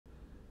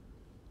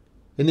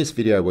In this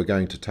video we're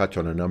going to touch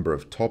on a number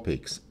of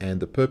topics, and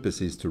the purpose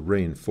is to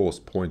reinforce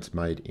points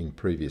made in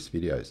previous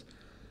videos.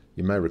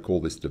 You may recall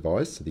this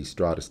device, the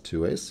Stratus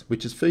 2S,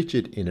 which is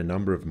featured in a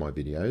number of my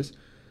videos.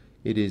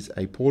 It is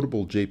a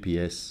portable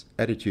GPS,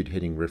 attitude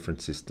heading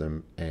reference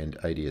system and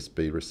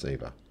ADS-B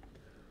receiver.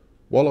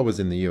 While I was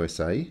in the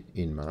USA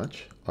in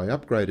March, I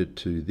upgraded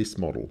to this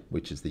model,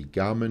 which is the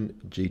Garmin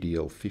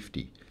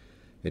GDL50.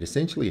 It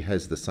essentially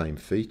has the same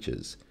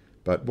features,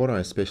 but what I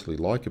especially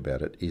like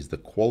about it is the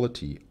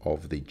quality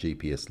of the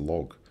GPS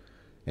log.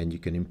 And you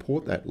can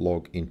import that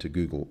log into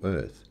Google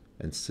Earth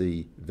and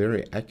see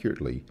very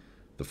accurately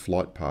the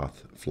flight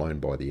path flown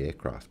by the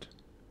aircraft.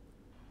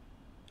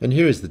 And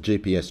here is the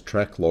GPS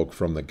track log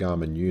from the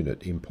Garmin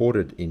unit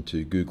imported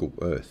into Google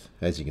Earth.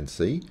 As you can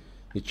see,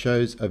 it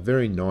shows a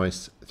very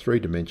nice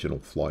three-dimensional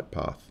flight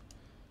path.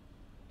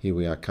 Here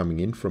we are coming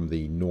in from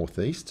the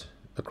northeast,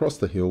 across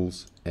the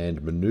hills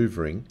and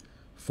maneuvering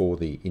for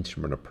the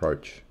instrument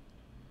approach,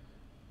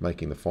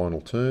 making the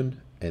final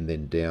turn and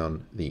then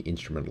down the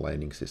instrument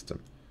landing system.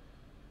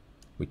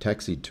 We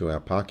taxied to our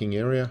parking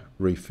area,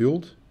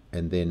 refueled,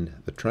 and then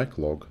the track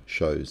log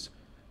shows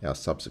our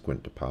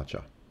subsequent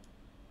departure.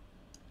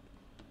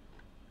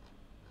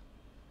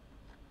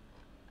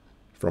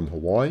 From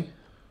Hawaii,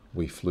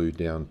 we flew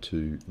down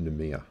to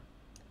Noumea.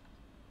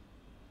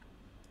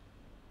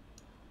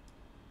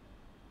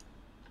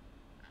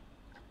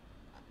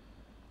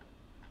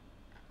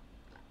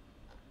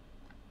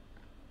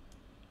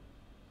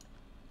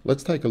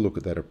 Let's take a look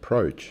at that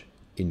approach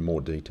in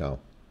more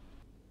detail.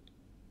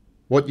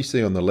 What you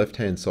see on the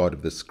left-hand side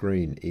of the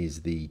screen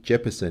is the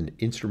Jeppesen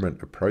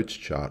instrument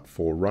approach chart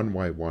for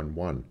runway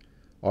 11,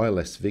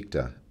 ILS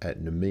Victor at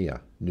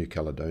Noumea, New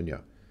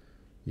Caledonia.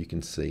 You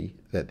can see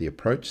that the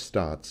approach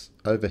starts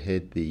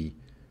overhead the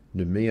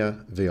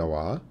Noumea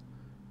VOR.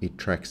 It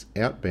tracks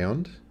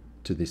outbound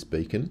to this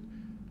beacon,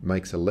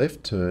 makes a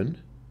left turn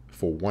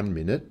for 1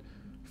 minute,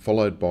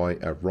 followed by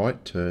a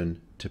right turn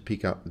to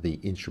pick up the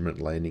instrument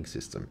landing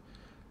system.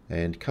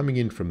 And coming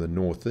in from the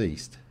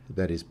northeast,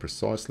 that is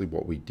precisely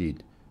what we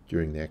did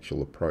during the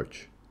actual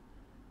approach.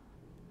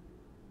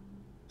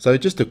 So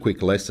just a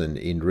quick lesson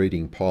in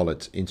reading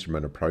pilots'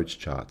 instrument approach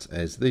charts,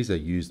 as these are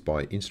used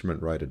by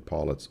instrument-rated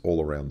pilots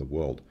all around the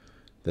world.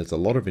 There's a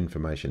lot of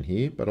information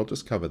here, but I'll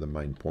just cover the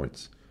main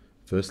points.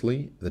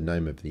 Firstly, the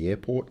name of the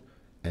airport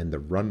and the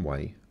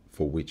runway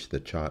for which the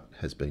chart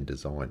has been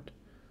designed.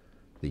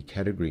 The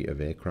category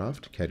of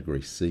aircraft,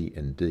 category C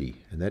and D,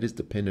 and that is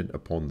dependent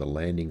upon the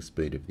landing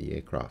speed of the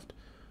aircraft.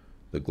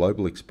 The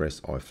Global Express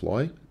I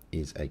Fly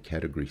is a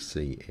category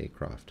C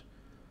aircraft.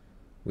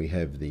 We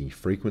have the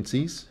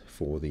frequencies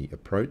for the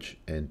approach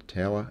and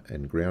tower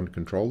and ground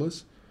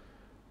controllers,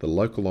 the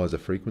localizer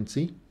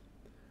frequency,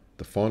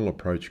 the final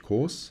approach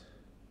course,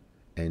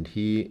 and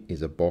here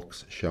is a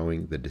box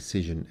showing the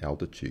decision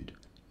altitude.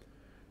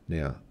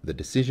 Now, the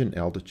decision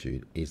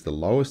altitude is the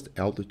lowest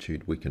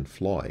altitude we can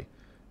fly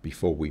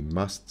before we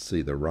must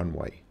see the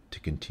runway to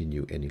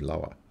continue any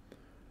lower.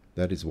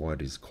 That is why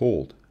it is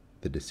called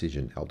the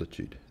decision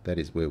altitude. That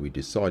is where we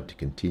decide to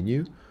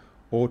continue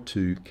or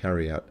to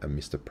carry out a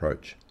missed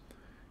approach.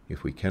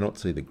 If we cannot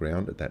see the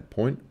ground at that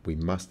point, we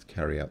must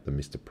carry out the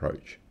missed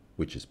approach,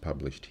 which is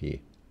published here.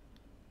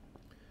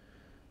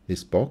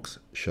 This box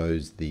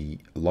shows the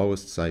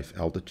lowest safe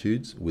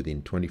altitudes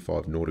within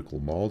 25 nautical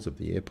miles of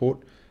the airport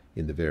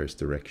in the various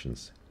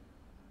directions.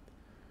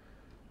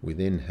 We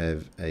then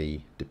have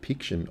a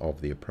depiction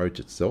of the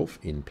approach itself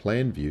in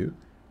plan view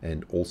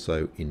and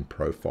also in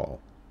profile.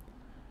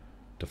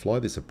 To fly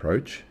this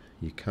approach,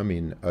 you come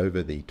in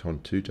over the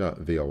Tontuta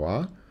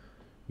VOR,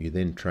 you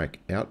then track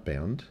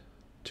outbound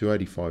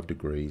 285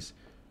 degrees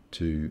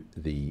to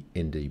the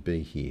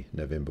NDB here,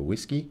 November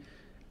Whiskey,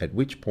 at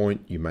which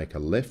point you make a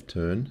left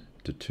turn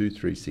to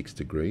 236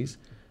 degrees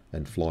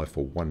and fly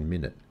for 1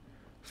 minute,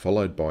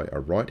 followed by a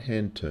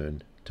right-hand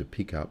turn to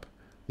pick up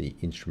the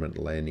instrument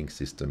landing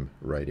system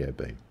radio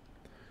beam.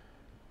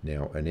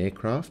 Now, an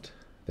aircraft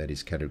that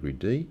is category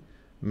D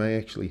may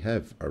actually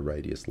have a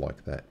radius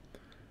like that.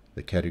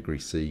 The category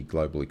C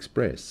Global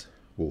Express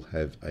will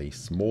have a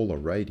smaller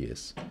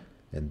radius,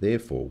 and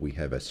therefore we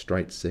have a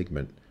straight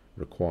segment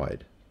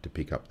required to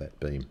pick up that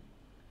beam.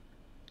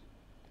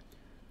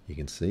 You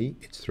can see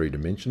it's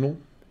three-dimensional.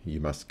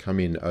 You must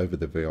come in over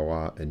the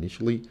VOR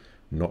initially,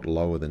 not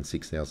lower than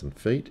 6,000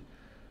 feet,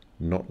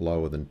 not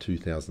lower than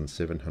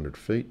 2,700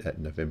 feet at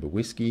November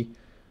Whiskey.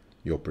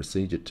 Your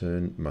procedure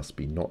turn must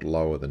be not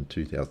lower than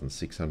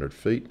 2,600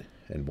 feet,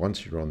 and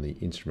once you're on the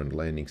instrument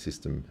landing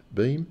system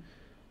beam,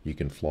 you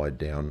can fly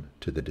down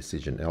to the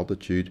decision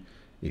altitude.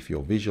 If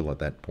you're visual at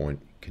that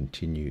point,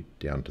 continue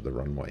down to the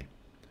runway.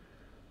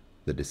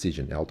 The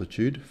decision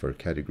altitude for a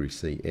category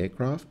C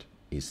aircraft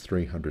is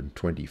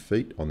 320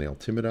 feet on the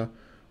altimeter,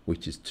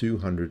 which is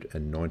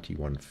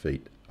 291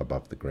 feet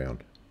above the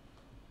ground.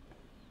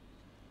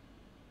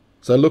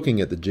 So looking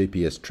at the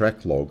GPS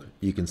track log,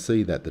 you can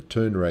see that the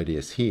turn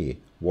radius here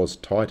was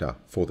tighter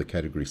for the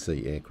category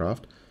C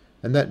aircraft,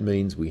 and that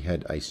means we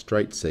had a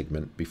straight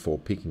segment before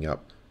picking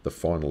up the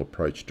final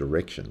approach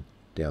direction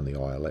down the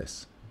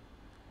ILS.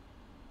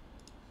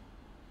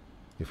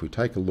 If we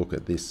take a look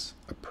at this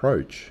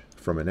approach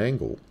from an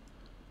angle,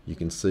 you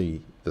can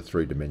see the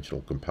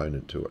three-dimensional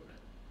component to it.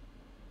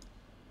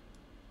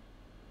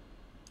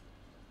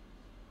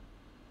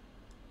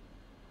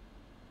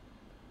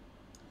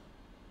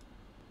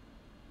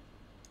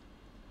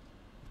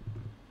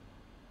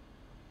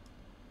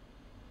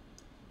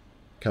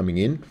 Coming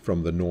in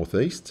from the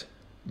northeast,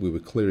 we were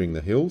clearing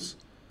the hills.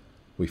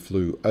 We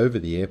flew over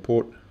the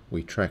airport.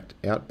 We tracked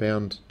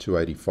outbound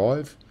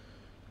 285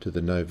 to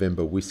the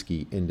November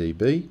Whiskey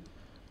NDB.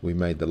 We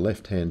made the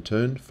left-hand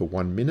turn for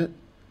 1 minute,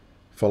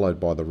 followed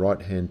by the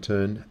right-hand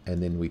turn,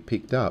 and then we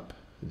picked up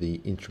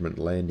the instrument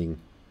landing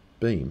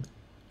beam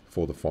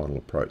for the final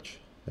approach.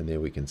 And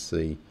there we can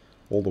see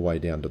all the way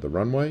down to the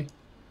runway,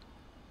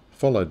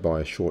 followed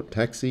by a short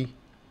taxi,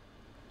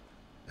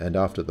 and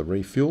after the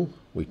refuel,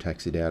 we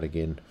taxied out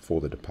again for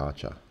the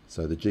departure.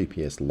 So the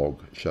GPS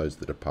log shows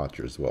the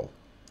departure as well,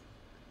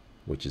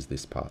 which is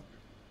this part.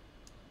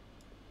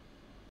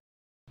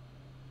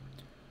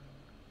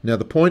 Now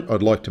the point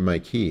I'd like to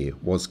make here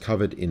was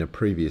covered in a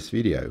previous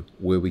video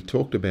where we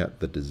talked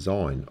about the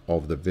design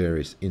of the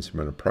various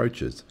instrument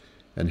approaches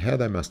and how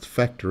they must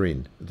factor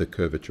in the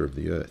curvature of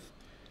the Earth.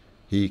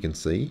 Here you can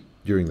see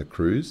during the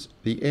cruise,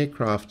 the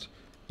aircraft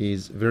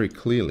is very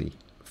clearly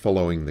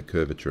following the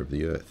curvature of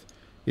the Earth.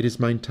 It is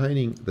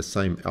maintaining the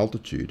same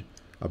altitude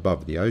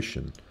above the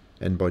ocean,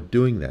 and by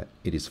doing that,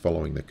 it is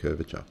following the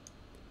curvature.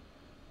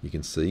 You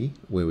can see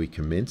where we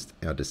commenced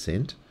our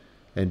descent,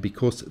 and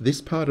because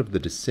this part of the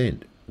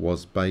descent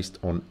was based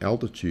on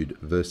altitude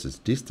versus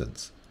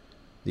distance,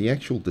 the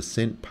actual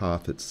descent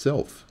path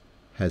itself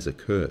has a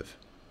curve.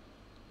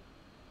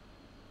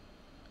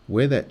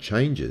 Where that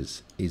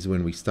changes is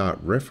when we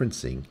start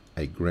referencing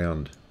a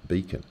ground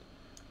beacon,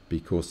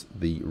 because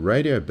the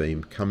radio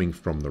beam coming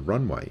from the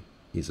runway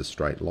is a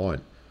straight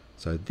line.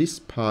 So this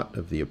part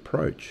of the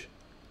approach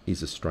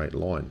is a straight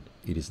line.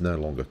 It is no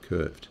longer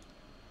curved.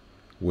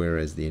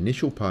 Whereas the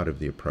initial part of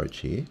the approach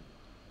here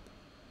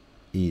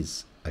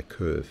is a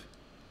curve.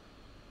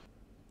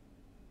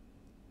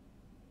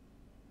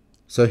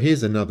 So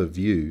here's another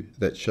view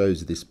that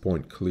shows this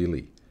point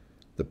clearly.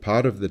 The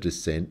part of the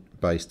descent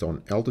based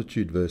on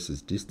altitude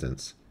versus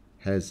distance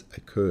has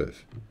a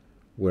curve,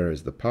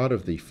 whereas the part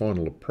of the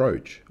final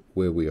approach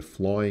where we are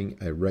flying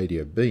a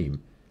radio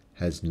beam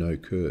has no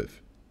curve,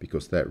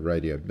 because that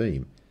radio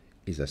beam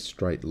is a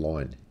straight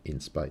line in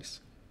space.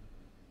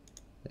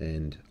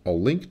 And I'll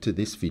link to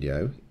this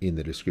video in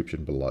the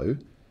description below.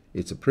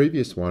 It's a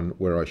previous one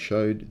where I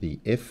showed the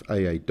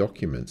FAA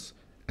documents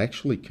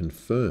actually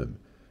confirm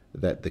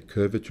that the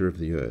curvature of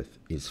the Earth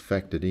is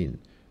factored in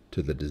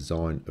to the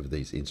design of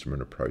these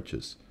instrument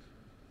approaches.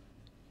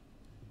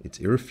 It's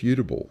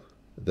irrefutable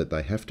that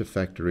they have to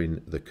factor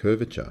in the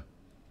curvature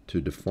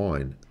to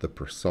define the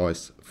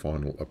precise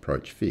final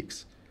approach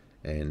fix,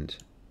 and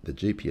the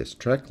GPS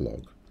track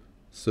log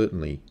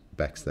certainly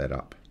backs that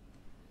up.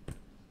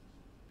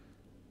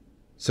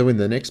 So in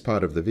the next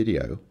part of the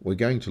video, we're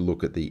going to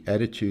look at the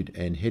attitude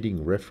and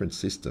heading reference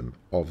system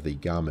of the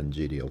Garmin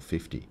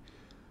GDL50,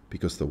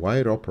 because the way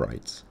it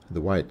operates,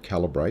 the way it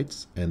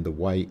calibrates, and the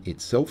way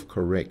it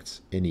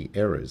self-corrects any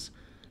errors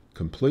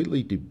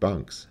completely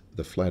debunks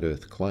the flat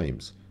Earth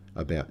claims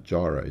about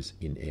gyros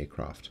in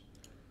aircraft.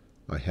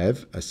 I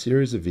have a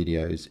series of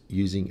videos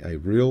using a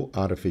real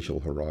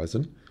artificial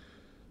horizon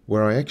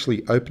where I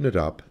actually open it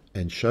up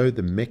and show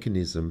the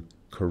mechanism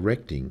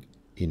correcting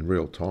in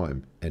real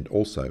time and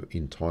also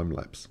in time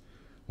lapse.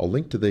 I'll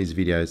link to these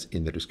videos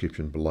in the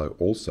description below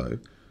also.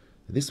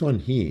 This one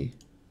here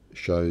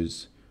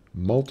shows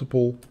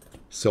multiple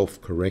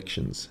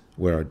self-corrections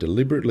where I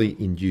deliberately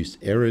induce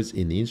errors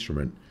in the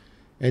instrument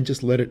and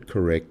just let it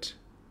correct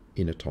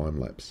in a time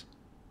lapse.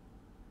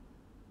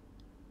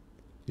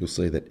 You'll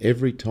see that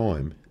every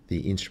time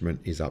the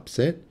instrument is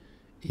upset,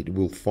 it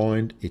will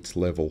find its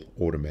level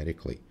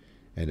automatically,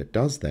 and it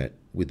does that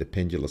with the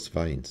pendulous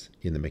vanes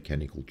in the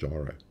mechanical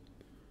gyro.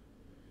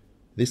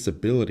 This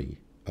ability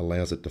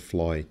allows it to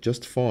fly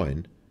just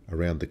fine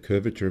around the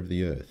curvature of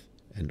the Earth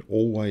and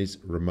always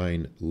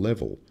remain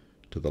level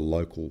to the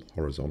local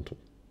horizontal.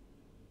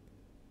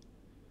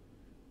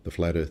 The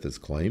flat earthers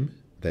claim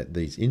that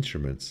these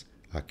instruments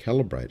are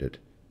calibrated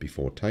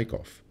before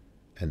takeoff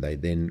and they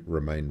then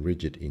remain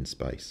rigid in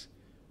space.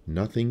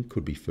 Nothing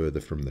could be further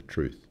from the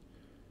truth.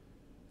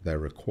 They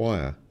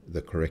require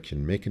the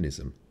correction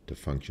mechanism to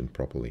function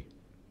properly.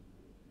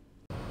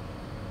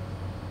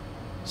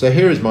 So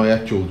here is my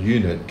actual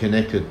unit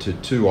connected to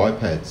two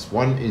iPads.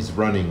 One is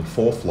running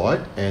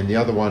ForeFlight and the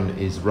other one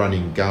is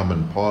running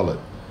Garmin Pilot.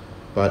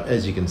 But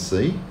as you can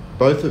see,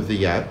 both of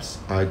the apps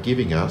are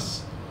giving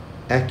us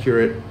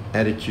accurate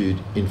attitude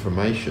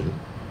information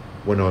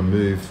when I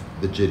move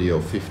the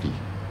GDL50.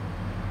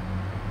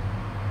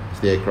 If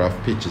the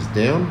aircraft pitches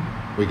down,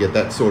 we get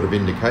that sort of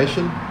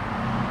indication.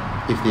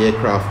 If the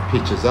aircraft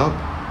pitches up,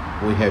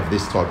 we have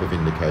this type of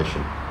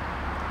indication.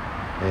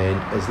 And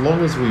as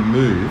long as we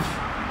move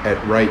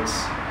at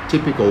rates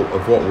typical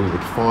of what we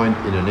would find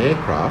in an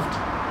aircraft,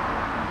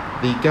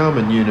 the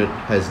Garmin unit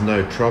has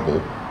no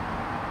trouble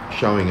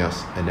showing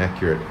us an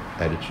accurate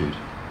attitude.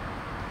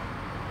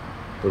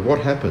 But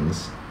what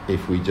happens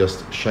if we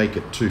just shake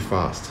it too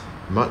fast?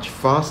 Much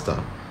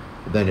faster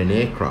than an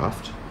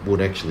aircraft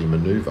would actually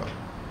maneuver.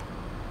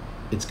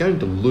 It's going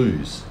to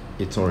lose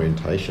its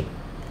orientation.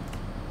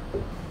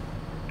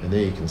 And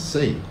there you can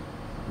see,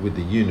 with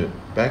the unit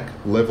back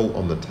level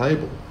on the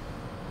table,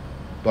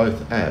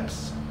 both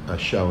apps are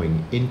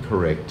showing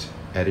incorrect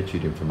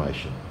attitude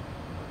information,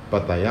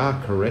 but they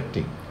are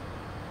correcting.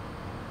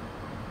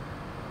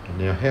 And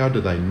now, how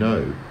do they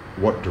know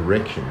what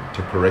direction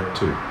to correct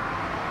to?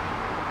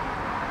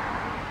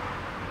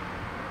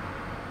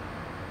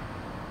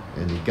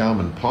 And the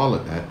Garmin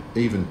Pilot app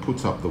even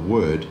puts up the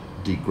word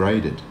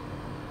degraded,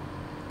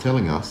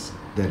 telling us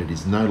that it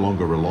is no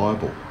longer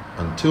reliable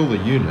until the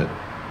unit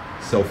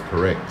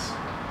self-corrects.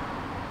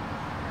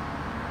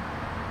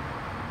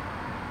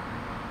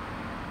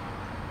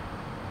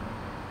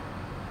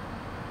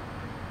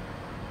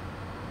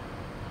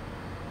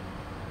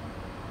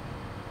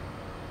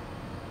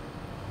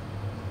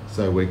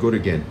 So we're good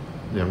again.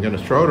 Now I'm going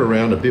to throw it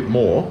around a bit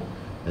more,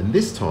 and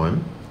this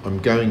time I'm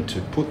going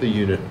to put the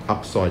unit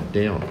upside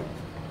down.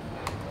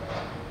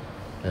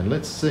 And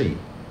let's see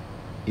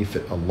if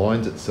it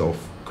aligns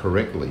itself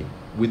correctly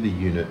with the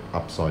unit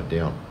upside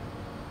down.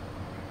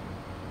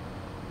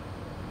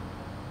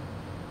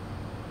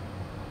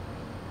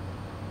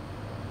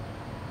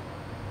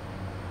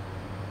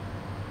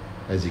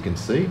 As you can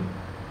see,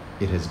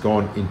 it has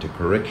gone into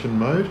correction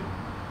mode.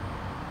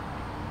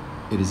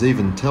 It is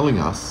even telling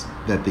us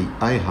that the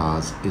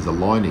AHRS is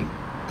aligning,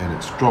 and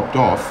it's dropped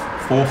off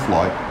for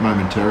flight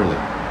momentarily.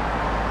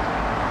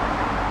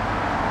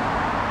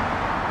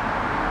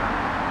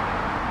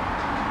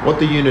 What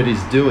the unit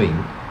is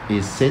doing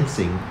is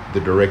sensing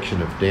the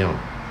direction of down.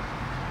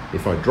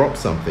 If I drop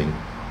something,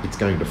 it's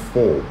going to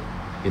fall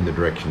in the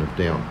direction of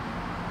down.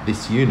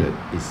 This unit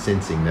is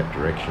sensing that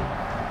direction.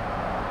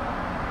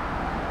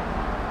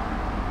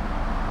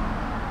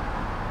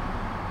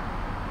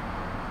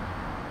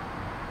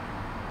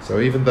 So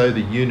even though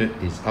the unit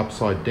is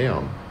upside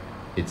down,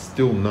 it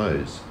still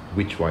knows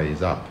which way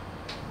is up.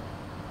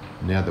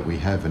 Now that we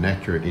have an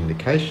accurate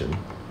indication,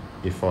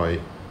 if I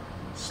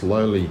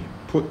slowly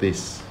put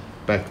this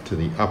back to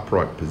the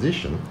upright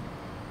position,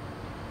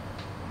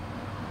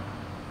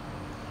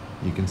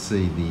 you can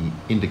see the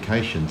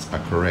indications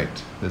are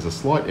correct. There's a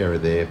slight error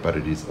there, but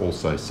it is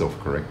also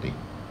self-correcting.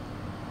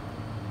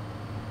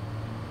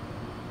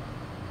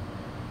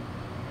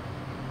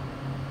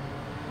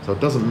 So it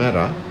doesn't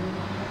matter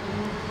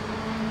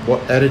what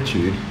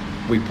attitude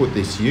we put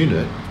this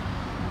unit,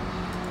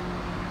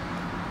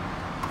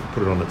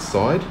 put it on its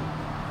side,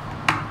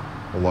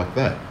 or like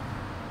that.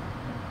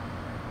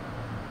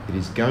 It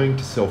is going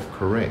to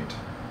self-correct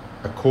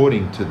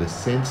according to the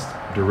sensed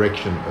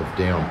direction of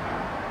down.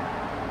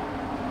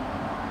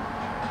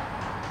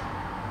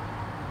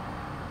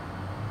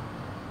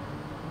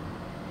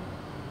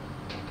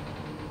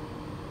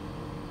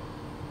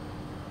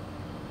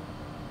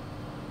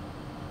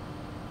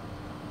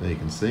 There you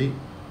can see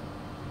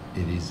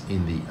it is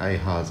in the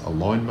AHRS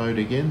align mode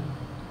again.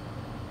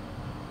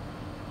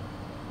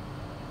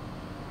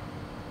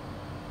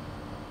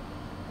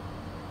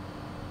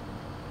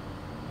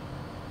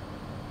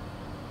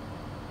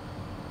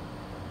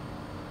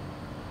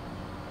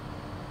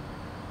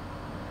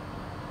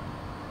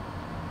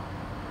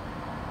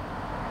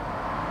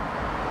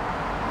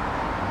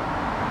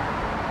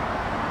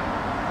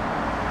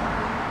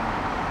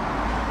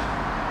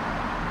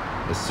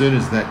 As soon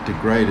as that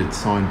degraded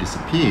sign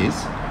disappears,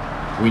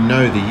 we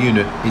know the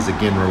unit is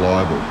again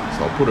reliable.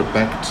 So I'll put it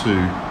back to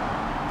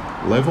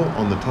level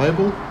on the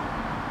table,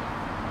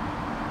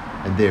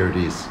 and there it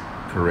is,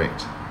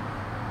 correct.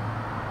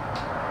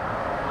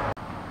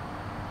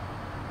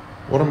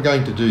 What I'm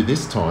going to do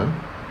this time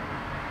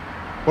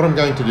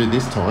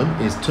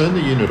is turn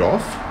the unit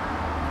off.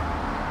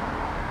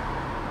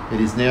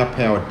 It is now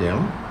powered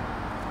down.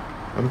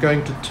 I'm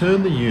going to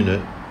turn the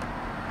unit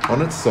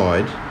on its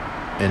side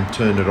and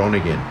turn it on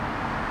again.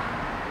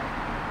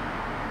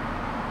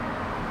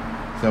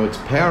 So it's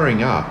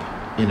powering up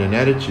in an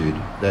attitude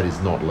that is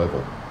not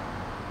level.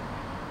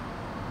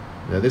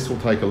 Now this will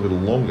take a little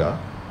longer.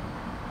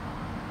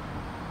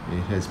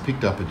 It has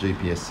picked up a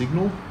GPS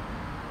signal.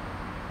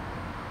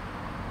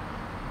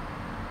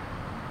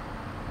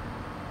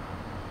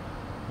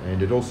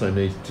 And it also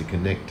needs to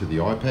connect to the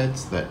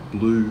iPads. That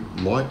blue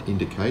light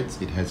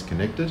indicates it has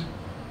connected.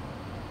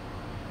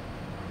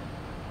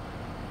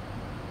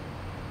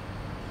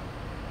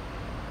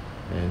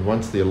 And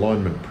once the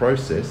alignment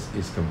process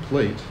is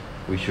complete,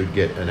 we should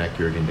get an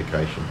accurate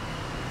indication.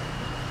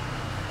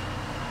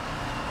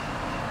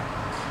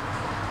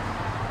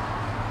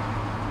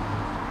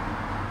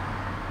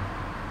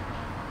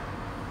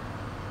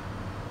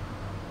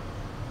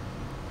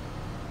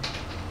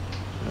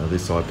 Now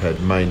this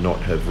iPad may not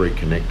have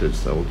reconnected,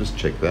 so we'll just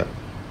check that.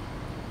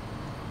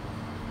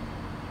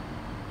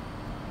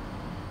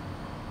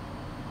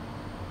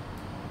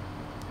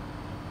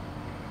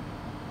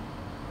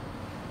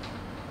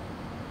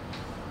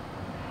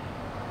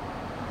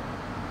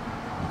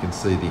 You can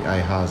see the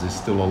AHRS is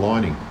still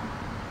aligning.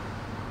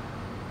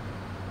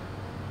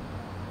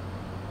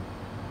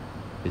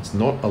 It's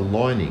not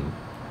aligning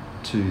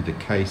to the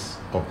case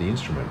of the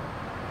instrument.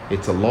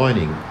 It's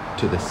aligning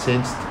to the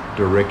sensed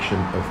direction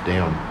of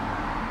down.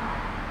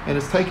 And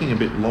it's taking a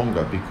bit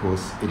longer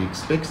because it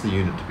expects the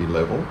unit to be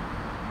level,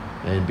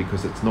 and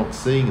because it's not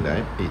seeing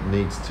that, it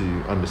needs to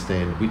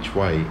understand which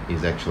way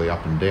is actually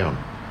up and down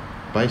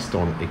based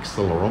on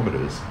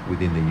accelerometers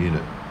within the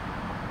unit.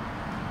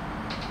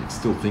 It's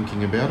still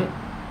thinking about it.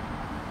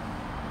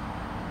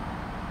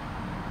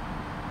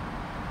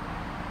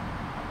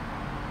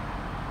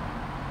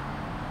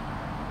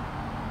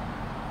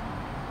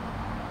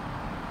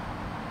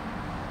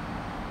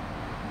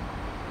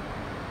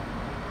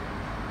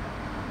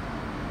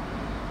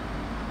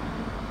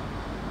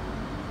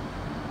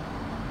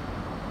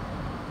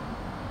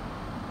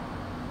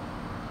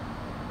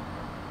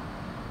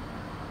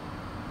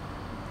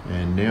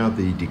 And now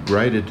the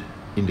degraded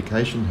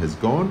indication has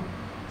gone.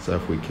 So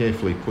if we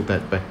carefully put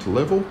that back to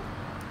level,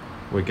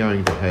 we're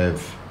going to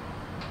have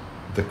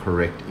the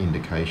correct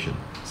indication.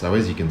 So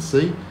as you can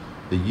see,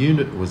 the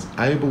unit was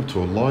able to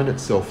align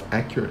itself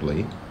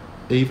accurately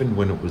even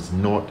when it was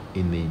not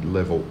in the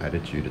level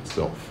attitude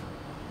itself.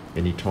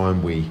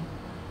 Anytime we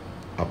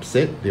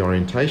upset the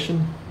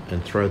orientation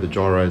and throw the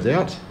gyros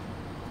out,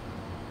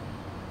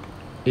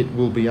 it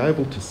will be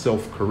able to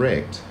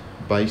self-correct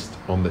based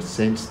on the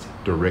sensed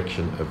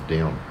direction of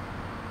down.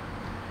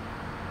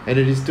 And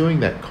it is doing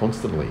that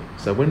constantly.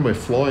 So when we're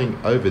flying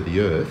over the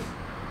Earth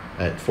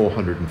at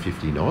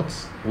 450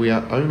 knots, we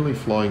are only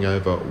flying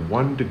over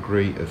 1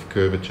 degree of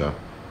curvature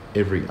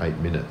every 8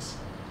 minutes.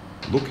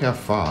 Look how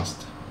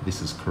fast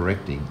this is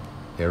correcting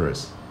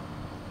errors.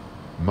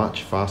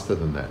 Much faster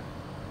than that.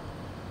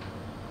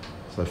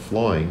 So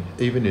flying,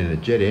 even in a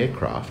jet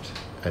aircraft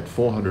at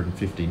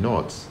 450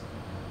 knots,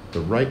 the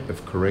rate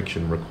of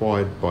correction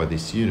required by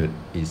this unit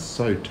is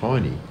so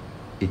tiny,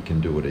 it can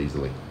do it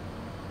easily.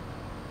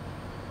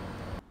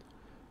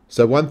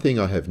 So one thing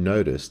I have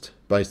noticed,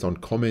 based on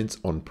comments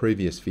on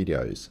previous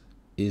videos,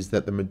 is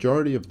that the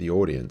majority of the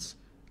audience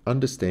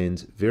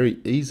understands very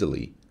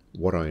easily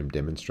what I am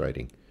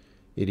demonstrating.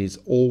 It is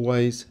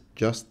always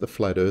just the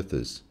flat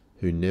earthers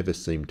who never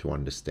seem to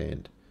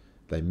understand.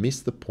 They miss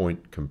the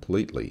point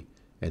completely,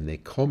 and their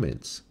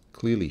comments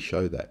clearly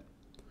show that.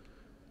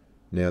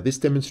 Now this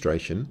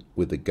demonstration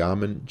with the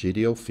Garmin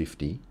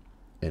GDL50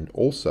 and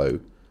also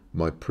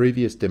my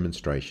previous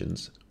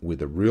demonstrations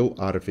with a real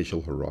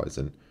artificial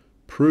horizon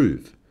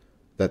prove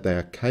that they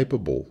are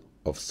capable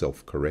of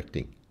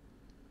self-correcting.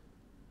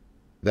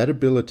 That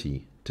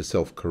ability to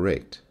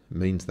self-correct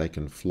means they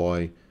can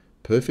fly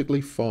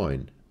perfectly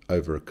fine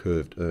over a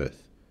curved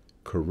Earth,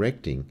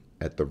 correcting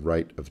at the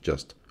rate of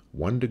just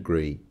 1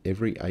 degree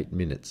every 8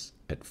 minutes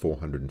at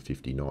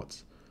 450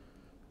 knots.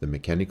 The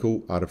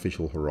mechanical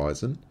artificial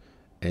horizon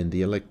and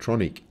the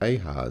electronic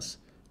AHRS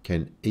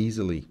can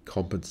easily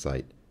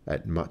compensate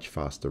at much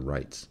faster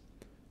rates,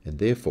 and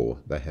therefore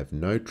they have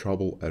no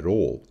trouble at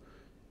all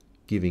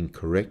giving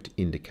correct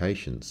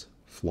indications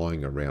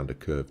flying around a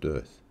curved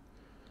Earth.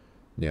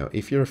 Now,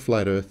 if you're a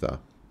flat earther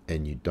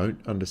and you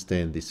don't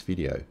understand this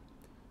video,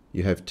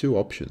 you have two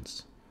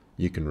options.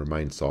 You can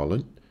remain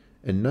silent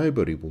and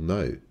nobody will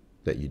know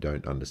that you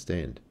don't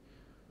understand.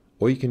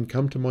 Or you can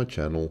come to my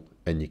channel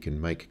and you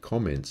can make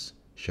comments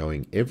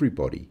showing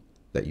everybody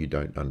that you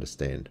don't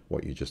understand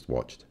what you just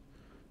watched.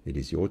 It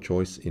is your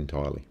choice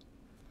entirely.